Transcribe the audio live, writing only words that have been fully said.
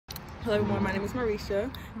Hello everyone, my name is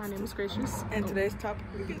Marisha. My name is Gracious. And today's topic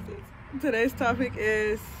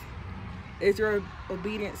is your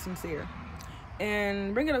obedience sincere?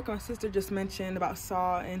 And bring it up, my sister just mentioned about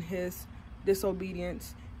Saul and his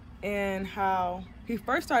disobedience and how he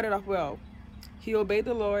first started off well. He obeyed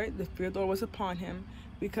the Lord, the fear of the Lord was upon him,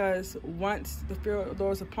 because once the fear of the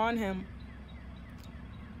Lord was upon him,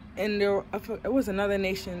 and it was another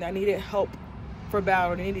nation that needed help for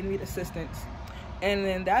battle, they needed assistance. And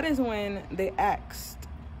then that is when they asked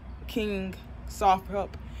King Saul for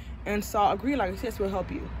help. And Saul agreed, like, yes, we'll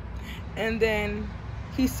help you. And then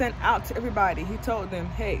he sent out to everybody. He told them,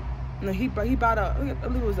 hey, he bought I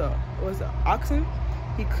believe it was a oxen.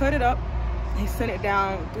 He cut it up. He sent it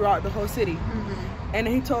down throughout the whole city. And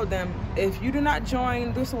then he told them, if you do not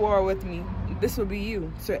join this war with me, this will be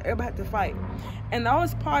you. So everybody had to fight. And that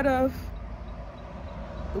was part of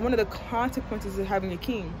one of the consequences of having a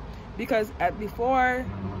king. Because before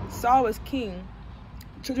Saul was king,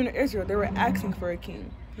 children of Israel, they were asking for a king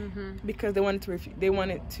because they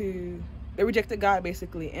rejected God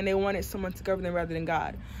basically, and they wanted someone to govern them rather than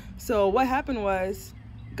God. So what happened was,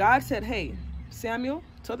 God said, hey, Samuel,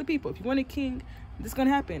 tell the people, if you want a king, this is gonna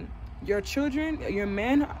happen. Your children, your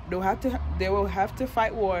men, they will have to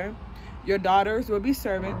fight war. Your daughters will be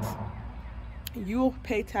servants. You will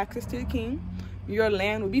pay taxes to the king. Your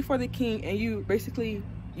land will be for the king, and you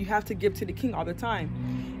have to give to the king all the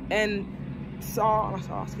time. And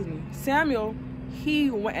Samuel, he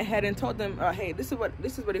went ahead and told them, hey, this is what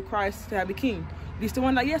it requires to have a king. Do you still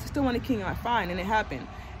want that? Yes, I still want a king. I'm fine. And it happened.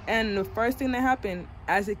 And the first thing that happened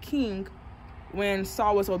as a king, when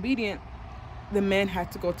Saul was obedient, the men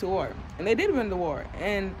had to go to war. And they did win the war.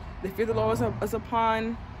 And the fear of the Lord was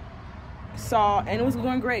upon Saul, and it was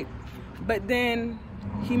going great. But then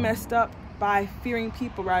he messed up by fearing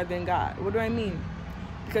people rather than God. What do I mean?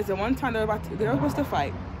 Because at one time they were supposed to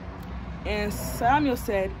fight, and Samuel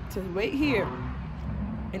said to wait here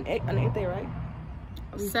on the 8th day, right?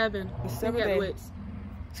 Seven. The 7th day.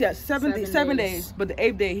 Yeah, 7 days. But the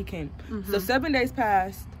 8th day he came. So 7 days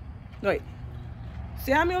passed. Wait.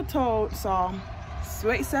 Samuel told Saul,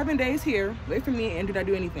 wait 7 days here, wait for me, and do not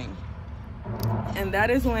do anything. And that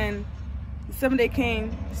is when the 7th day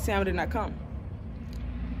came. Samuel did not come.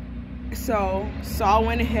 So Saul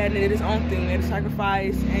went ahead and did his own thing, made a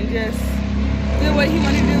sacrifice, and just did what he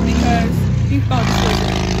wanted to do because he felt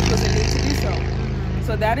this was a need to do so.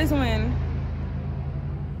 So that is when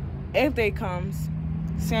 8th day comes,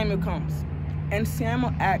 Samuel comes, and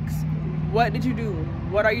Samuel asks, what did you do?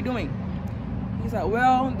 What are you doing? He's like,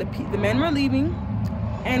 well, the men were leaving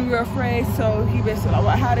and we were afraid, so he basically, well,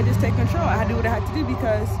 I had to just take control. I had to do what I had to do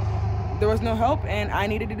because there was no help and I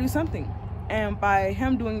needed to do something. And by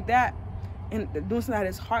him doing that, and doing something at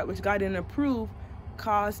his heart, which God didn't approve,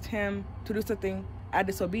 caused him to do something at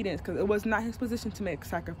disobedience, because it was not his position to make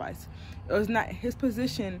sacrifice. It was not his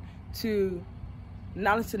position to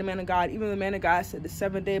not listen to the man of God. Even the man of God said the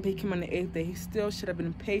 7th day, but he came on the 8th day. He still should have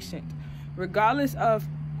been patient, regardless of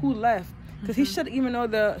who left, because he should even know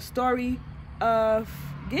the story of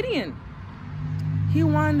Gideon. He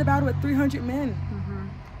won the battle with 300 men.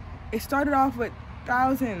 It started off with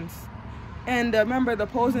thousands. And remember, the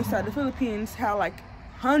opposing side, the Philippines, had like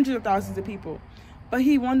hundreds of thousands of people. But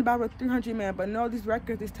he won the battle with 300 men. But no, these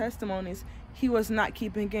records, these testimonies, he was not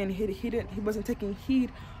keeping in. He wasn't taking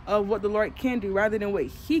heed of what the Lord can do rather than what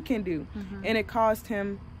he can do. And it caused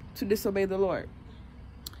him to disobey the Lord.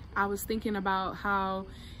 I was thinking about how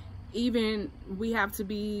even we have to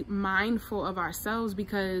be mindful of ourselves,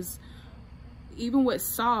 because even with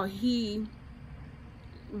Saul, he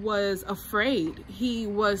was afraid. He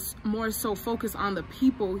was more so focused on the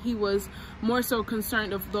people. He was more so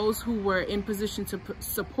concerned of those who were in position to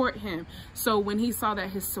support him. So when he saw that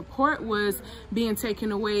his support was being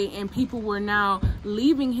taken away and people were now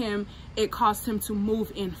leaving him, it caused him to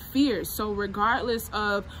move in fear. So regardless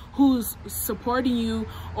of who's supporting you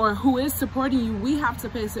or who is supporting you, we have to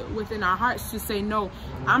place it within our hearts to say, no,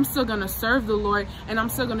 I'm still going to serve the Lord, and I'm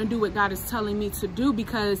still going to do what God is telling me to do,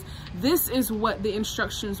 because this is what the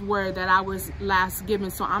instructions were that I was last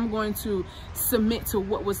given. So I'm going to submit to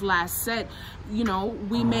what was last said. You know,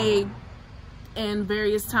 we may, and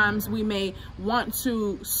various times we may want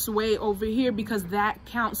to sway over here because that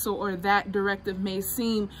counsel or that directive may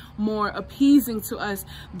seem more appeasing to us.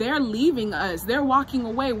 They're leaving us, they're walking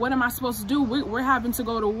away. What am I supposed to do? We're having to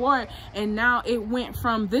go to war, and now it went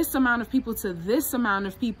from this amount of people to this amount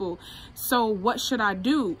of people. So what should I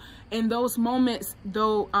do? In those moments,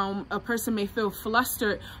 though, a person may feel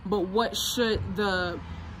flustered, but what should the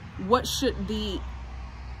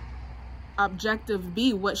objective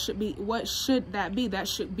be? What should that be? That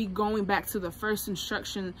should be going back to the first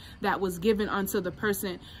instruction that was given unto the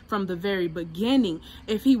person from the very beginning.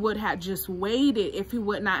 If he would have just waited, if he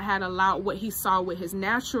would not have allowed what he saw with his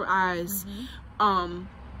natural eyes,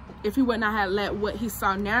 if he would not have let what he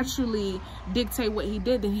saw naturally dictate what he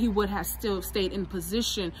did, then he would have still stayed in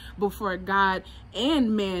position before God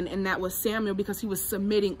and man, and that was Samuel, because he was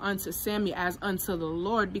submitting unto Samuel as unto the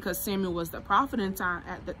Lord, because Samuel was the prophet in time.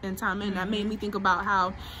 And that made me think about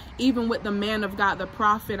how even with the man of God, the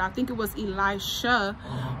prophet, I think it was Elisha,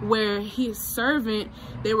 where his servant,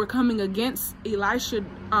 they were coming against Elisha.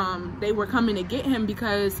 They were coming to get him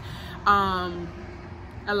because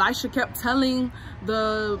Elisha kept telling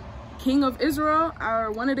the king of Israel,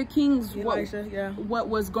 or one of the kings, what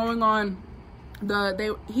was going on.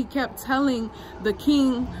 He kept telling the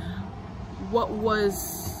king what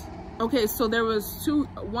was okay. So there was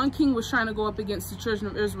one king was trying to go up against the children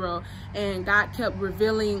of Israel, and God kept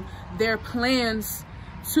revealing their plans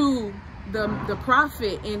to the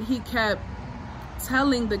prophet, and he kept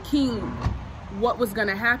telling the king what was going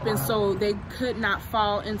to happen, so they could not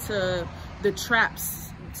fall into the traps,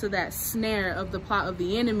 to that snare of the plot of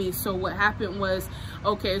the enemy. So what happened was,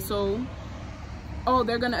 okay, so, oh,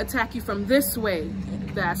 they're gonna attack you from this way.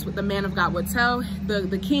 That's what the man of God would tell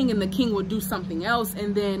the king, and the king would do something else.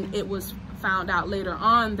 And then it was found out later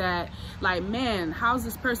on that, like, man, how's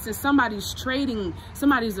this person, somebody's trading,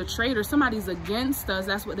 somebody's a traitor, somebody's against us.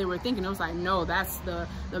 That's what they were thinking. It was like, no, that's the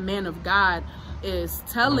man of God is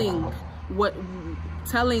telling what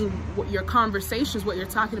your conversations, what you're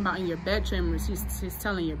talking about in your bedchambers. He's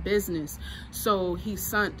telling your business. So he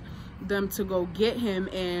sent them to go get him,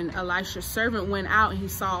 and Elisha's servant went out and he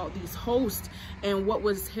saw these hosts. And what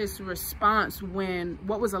was his response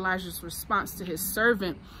what was Elijah's response to his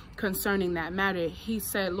servant concerning that matter? He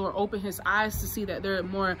said, Lord, open his eyes to see that they're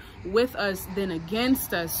more with us than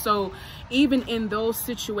against us. So even in those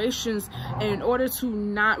situations, in order to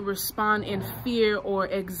not respond in fear or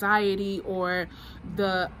anxiety or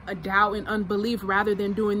the doubt and unbelief, rather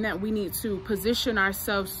than doing that, we need to position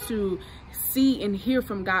ourselves to see and hear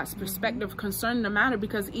from God's perspective concerning the matter.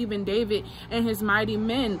 Because even David and his mighty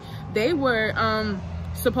men, they were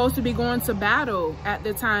supposed to be going to battle at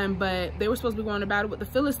the time, but they were supposed to be going to battle with the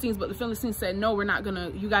Philistines, but the Philistines said, no, we're not gonna,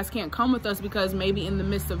 you guys can't come with us, because maybe in the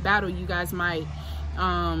midst of battle you guys might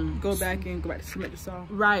go back to submit to Saul,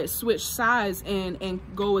 right, switch sides and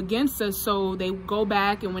go against us. So they go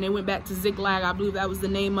back, and when they went back to Ziklag, I believe that was the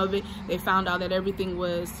name of it, they found out that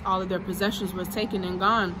all of their possessions was taken and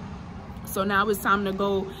gone. So now it's time to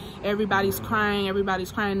go. Everybody's crying.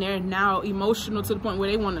 They're now emotional to the point where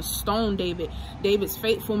they want to stone David's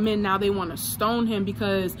faithful men. Now they want to stone him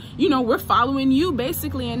because, you know, we're following you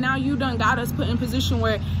basically, and now you done got us put in position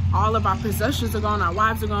where all of our possessions are gone, our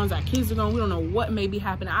wives are gone, our kids are gone. We don't know what may be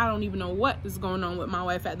happening. I don't even know what is going on with my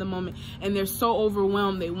wife at the moment, and they're so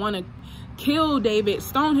overwhelmed. They want to kill David,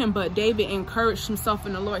 stone him, but David encouraged himself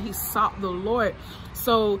in the Lord. He sought the Lord.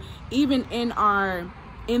 So even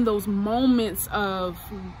in those moments,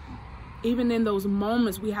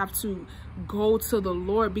 we have to go to the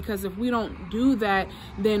Lord, because if we don't do that,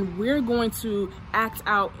 then we're going to act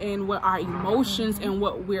out in what our emotions and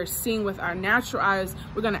what we're seeing with our natural eyes.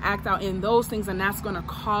 We're going to act out in those things, and that's going to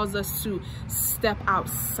cause us to step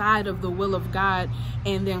outside of the will of God,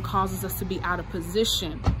 and then causes us to be out of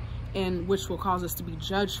position, and which will cause us to be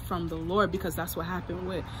judged from the Lord, because that's what happened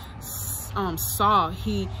with Saul.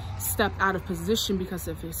 He stepped out of position because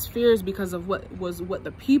of his fears, because of what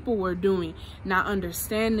the people were doing, not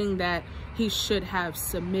understanding that he should have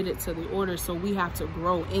submitted to the order. So we have to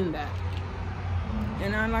grow in that.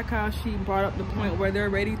 And I like how she brought up the point where they're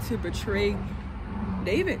ready to betray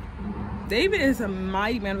David. David is a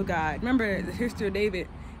mighty man of God. Remember the history of David.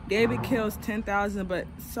 David kills 10,000, but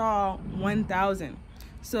Saul 1,000.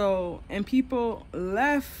 So, and people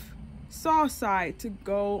left Saul's side to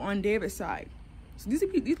go on David's side. So these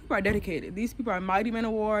people are dedicated. These people are mighty men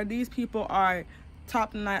of war. These people are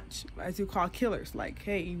top-notch, as you call, killers. Like,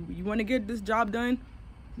 hey, you want to get this job done?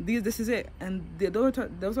 This is it. And those are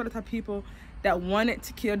the type of people that wanted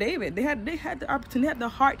to kill David. They had the opportunity, they had the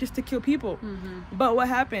heart just to kill people. But what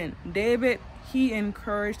happened? David, he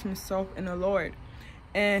encouraged himself in the Lord.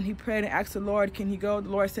 And he prayed and asked the Lord, can he go? The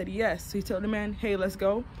Lord said yes. So he told the man, hey, let's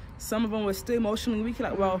go. Some of them were still emotionally weak.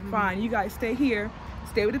 Like, well, fine, you guys stay here.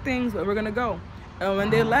 Stay with the things, but we're going to go. And when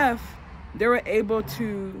they left, they were able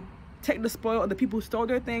to take the spoil of the people who stole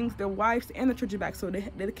their things, their wives, and the children back. So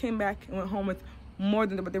they came back and went home with more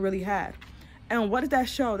than what they really had. And what does that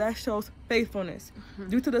show? That shows faithfulness.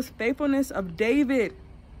 Due to this faithfulness of David,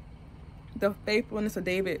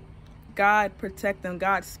 God protect them.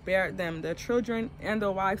 God spared them, their children and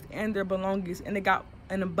their wives and their belongings, and they got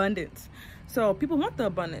an abundance. So people want the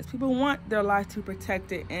abundance. People want their life to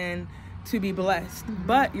protect it and to be blessed.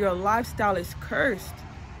 But your lifestyle is cursed.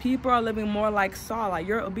 People are living more like Saul. Like,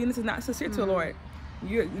 your obedience is not sincere to the Lord.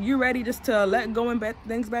 You're ready just to let go and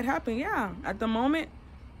things bad happen. Yeah, at the moment,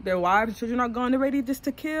 their wives and children are gone. They're ready just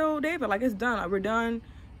to kill David. Like, it's done. Like, we're done.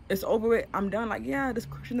 It's over with. I'm done. Like, yeah, this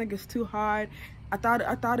Christian thing is too hard. I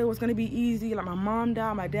thought it was gonna be easy. Like, my mom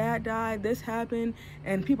died, my dad died, this happened,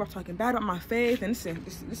 and people are talking bad about my faith, and this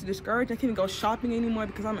is discouraging. I can't even go shopping anymore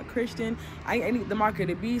because I'm a Christian. I need the mark of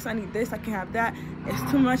the beast. I need this. I can't have that.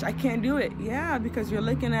 It's too much. I can't do it. Yeah, because you're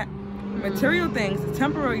looking at material things,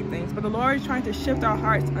 temporary things, but the Lord is trying to shift our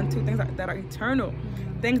hearts unto things that are eternal,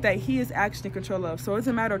 things that He is actually in control of. So it's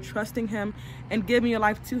a matter of trusting Him and giving your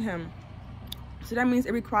life to Him. So that means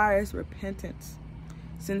it requires repentance.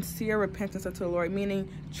 Sincere repentance unto the Lord, meaning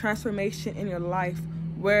transformation in your life,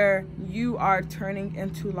 where you are turning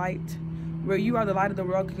into light, where you are the light of the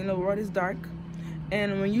world, because you know the world is dark.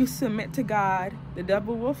 And when you submit to God, the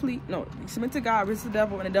devil will flee. No, you submit to God, resist the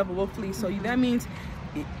devil, and the devil will flee. So that means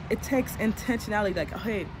it takes intentionality. Like,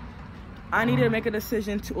 hey, I need to make a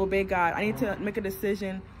decision to obey God. I need to make a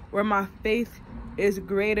decision where my faith is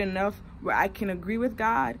great enough where I can agree with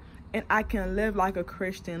God, and I can live like a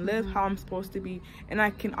Christian, live how I'm supposed to be, and I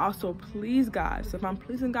can also please God. So if I'm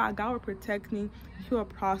pleasing God, God will protect me, He will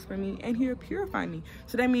prosper me, and He will purify me.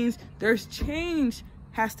 So that means there's change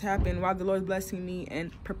has to happen while the Lord is blessing me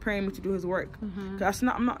and preparing me to do His work. Because He's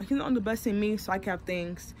not only blessing me so I can have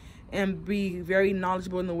things and be very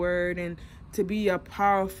knowledgeable in the Word and to be a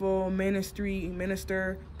powerful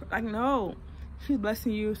minister. Like, no. He's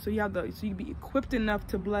blessing you so you be equipped enough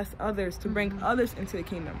to bless others, to bring others into the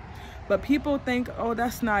kingdom. But people think, oh,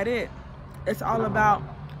 that's not it. It's all about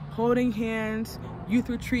holding hands, youth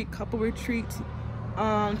retreat, couple retreat,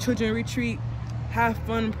 children retreat, have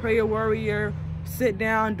fun, prayer warrior, sit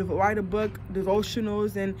down, write a book,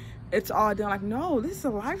 devotionals, and it's all done. Like, no, this is a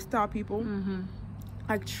lifestyle, people.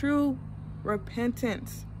 Like, true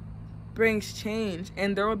repentance brings change,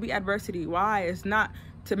 and there will be adversity. Why? It's not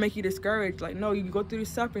to make you discouraged. Like, no, you go through these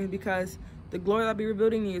sufferings because the glory that'll be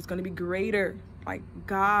revealed in you is going to be greater. Like,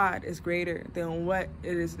 God is greater than what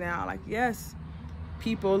it is now. Like, yes,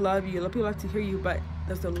 people love you, people love to hear you, but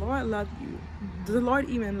does the Lord love you? Does the Lord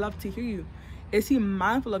even love to hear you? Is He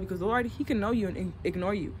mindful of you? Because the Lord, He can know you and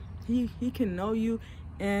ignore you. He can know you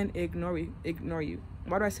and ignore you.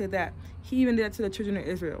 Why do I say that? He even did that to the children of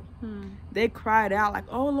Israel. They cried out like,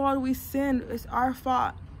 oh Lord, we sinned, it's our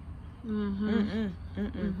fault.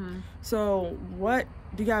 So what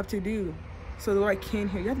do you have to do so the Lord can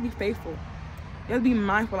hear? You have to be faithful. You have to be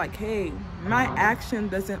mindful, like, hey, my action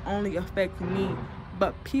doesn't only affect me,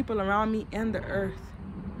 but people around me and the earth.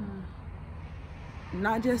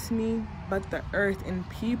 Not just me, but the earth, and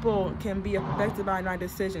people can be affected by my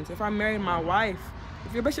decisions. If I marry my wife,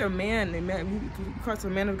 if you're a man, you call a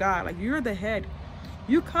man of God, like, you're the head.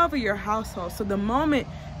 You cover your household. So the moment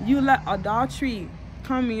you let adultery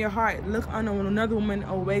come in your heart, look on another woman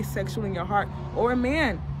away sexually in your heart, or a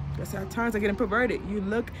man, because at times they're getting perverted, you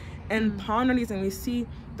look and ponder these, and we see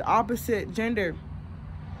the opposite gender,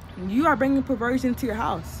 you are bringing perversion to your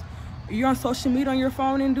house. You're on social media on your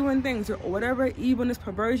phone and doing things, or whatever, evilness,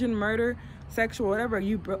 perversion, murder, sexual, whatever,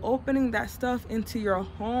 you opening that stuff into your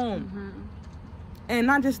home. And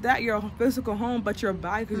not just that, your physical home, but your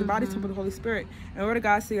body, because your body's temple of the Holy Spirit. And the Word of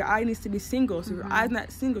God says your eye needs to be single. So your eye's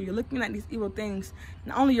not single. You're looking at these evil things.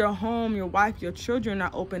 Not only your home, your wife, your children are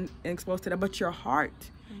not open and exposed to that, but your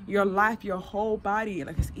heart, your life, your whole body.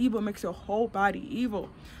 Like, this evil makes your whole body evil.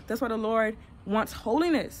 That's why the Lord wants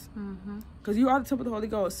holiness. Because you are the temple of the Holy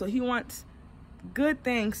Ghost. So He wants good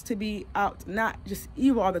things to be out, not just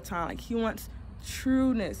evil all the time. Like, He wants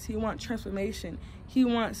trueness. He wants transformation. He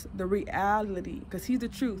wants the reality, because He's the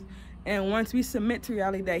truth. And once we submit to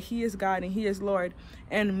reality that He is God and He is Lord,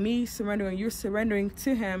 and me surrendering, you're surrendering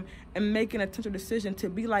to Him and making a intentional decision to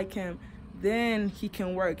be like Him, then He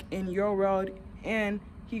can work in your world, and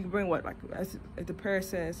He can bring what, like as the prayer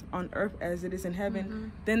says, on earth as it is in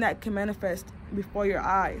heaven. Then that can manifest before your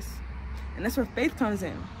eyes. And that's where faith comes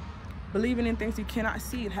in. Believing in things you cannot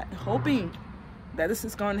see, hoping that this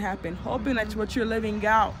is going to happen, hoping that what you're living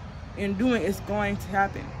out and doing is going to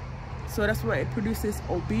happen. So that's why it produces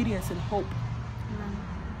obedience and hope.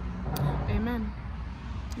 Amen.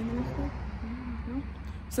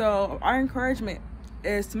 So our encouragement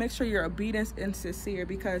is to make sure your obedience is sincere,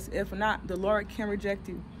 because if not, the Lord can reject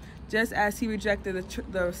you, just as He rejected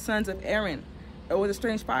the sons of Aaron. It was a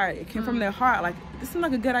strange fire. It came from their heart. Like, this seems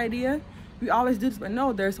like a good idea, we always do this, but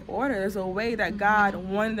no, there's order. There's a way that God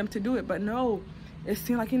wanted them to do it, but no, it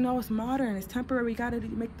seems like, it's modern, it's temporary. We gotta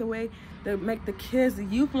make the way to make the kids, the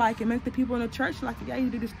youth like it, make the people in the church like it. Yeah, you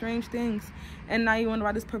do these strange things, and now you wonder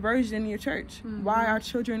about this perversion in your church. Why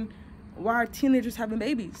are teenagers having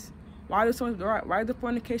babies? Why is the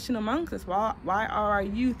fornication amongst us? Why are our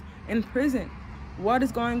youth in prison? What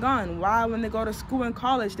is going on? Why, when they go to school and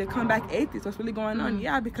college, they come back atheists? What's really going on?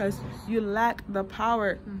 Yeah, because you lack the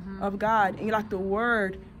power of God, and you lack the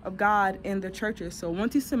word of God in the churches. So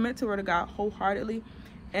once you submit to the word of God wholeheartedly,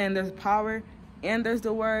 and there's power and there's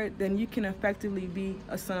the word, then you can effectively be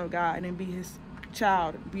a son of God and be his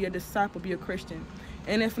child, be a disciple, be a Christian.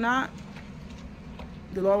 And if not,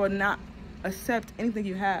 the Lord will not accept anything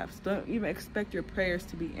you have. So don't even expect your prayers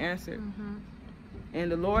to be answered.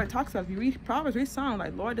 And the Lord talks about, if you read Proverbs, read Psalms,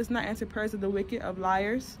 like, Lord does not answer prayers of the wicked, of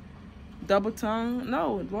liars, double tongue.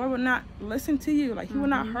 No, the Lord will not listen to you. Like, he will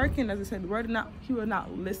not hearken, as I said, he will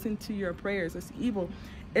not listen to your prayers. It's evil.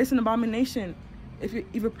 It's an abomination if you're an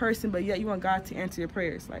evil person, but yet you want God to answer your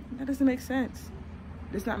prayers. Like, that doesn't make sense.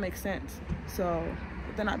 It does not make sense. So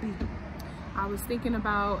let that not be. I was thinking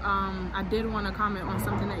about, I did want to comment on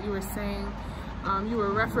something that you were saying. You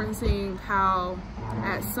were referencing how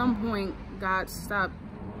at some point God stopped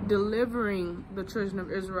delivering the children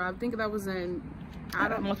of Israel. I think that was in,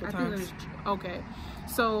 multiple times. Okay,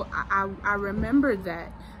 so I remember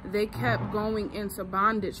that they kept going into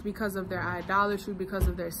bondage because of their idolatry, because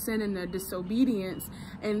of their sin and their disobedience,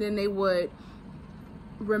 and then they would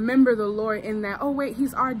remember the Lord in that, oh wait,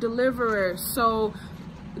 he's our deliverer, so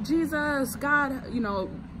Jesus, God,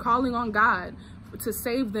 calling on God to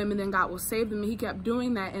save them, and then God will save them. And he kept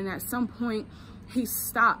doing that, and at some point he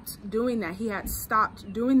stopped doing that. He had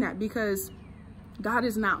stopped doing that because God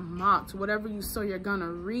is not mocked. Whatever you sow, you're gonna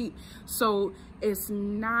reap. So it's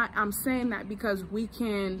not, I'm saying that because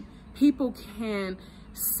people can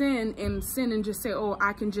sin and just say, oh,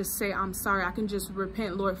 I can just say I'm sorry, I can just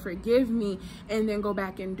repent, Lord forgive me, and then go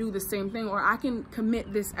back and do the same thing. Or I can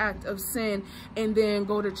commit this act of sin and then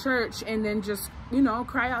go to church and then just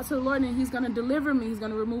cry out to the Lord, and he's gonna deliver me, he's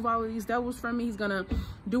gonna remove all of these devils from me, he's gonna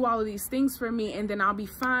do all of these things for me, and then I'll be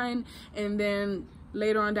fine. And then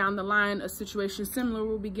later on down the line, a situation similar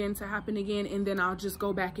will begin to happen again, and then I'll just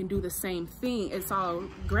go back and do the same thing. It's all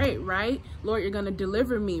great, right? Lord, you're gonna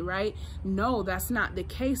deliver me, right? No, that's not the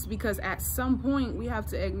case, because at some point we have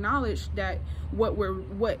to acknowledge that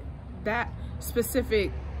what that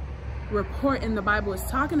specific report in the Bible is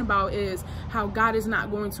talking about is how God is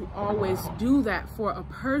not going to always do that for a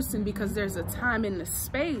person, because there's a time in the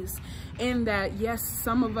space in that, yes,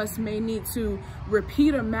 some of us may need to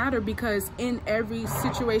repeat a matter, because in every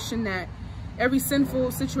situation every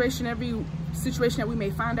sinful situation, every situation that we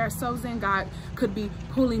may find ourselves in, God could be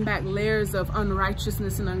pulling back layers of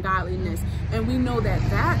unrighteousness and ungodliness. And we know that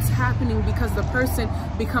that's happening because the person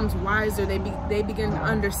becomes wiser. They begin to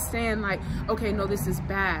understand, like, okay, no, this is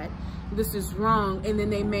bad, this is wrong, and then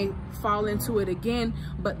they may fall into it again.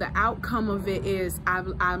 But the outcome of it is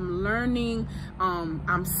I'm learning,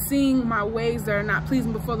 I'm seeing my ways that are not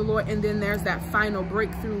pleasing before the Lord, and then there's that final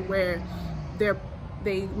breakthrough where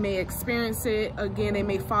they may experience it again. They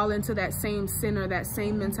may fall into that same sin or that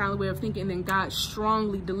same mentality way of thinking, and then God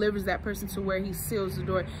strongly delivers that person to where he seals the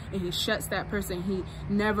door and he shuts that person. He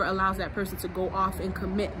never allows that person to go off and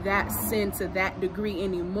commit that sin to that degree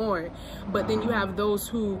anymore. But then you have those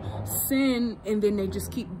who sin and then they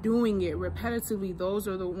just keep doing it repetitively. Those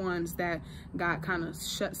are the ones that God kind of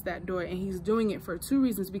shuts that door, and he's doing it for two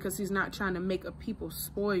reasons: because he's not trying to make a people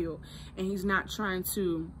spoil, and he's not trying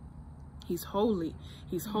to, he's holy,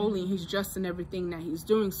 and he's just in everything that he's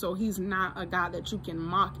doing. So he's not a God that you can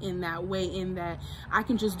mock in that way, in that I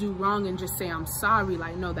can just do wrong and just say I'm sorry.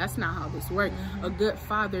 Like, no, that's not how this works. A good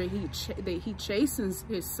father, he chastens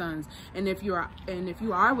his sons, and if you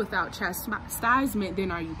are without chastisement,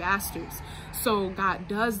 then are you bastards? So God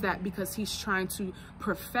does that because he's trying to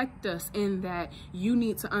perfect us, in that you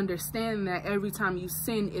need to understand that every time you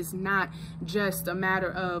sin is not just a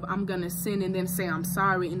matter of I'm gonna sin and then say I'm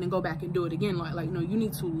sorry and then go back and do it again. Like no, you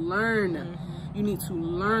need to learn. You need to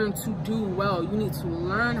learn to do well. You need to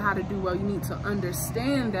learn how to do well. You need to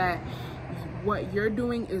understand that what you're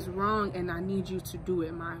doing is wrong, and I need you to do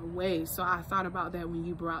it my way. So I thought about that when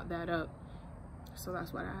you brought that up. So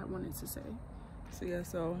that's what I wanted to say. So yeah,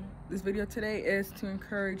 so this video today is to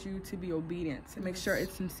encourage you to be obedient, to make sure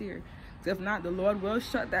it's sincere. If not, the Lord will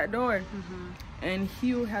shut that door, and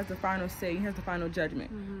he has the final say. He has the final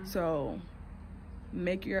judgment. So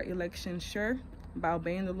make your election sure by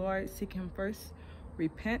obeying the Lord, seek him first,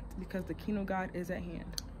 repent, because the kingdom of God is at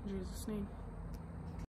hand. In Jesus' name.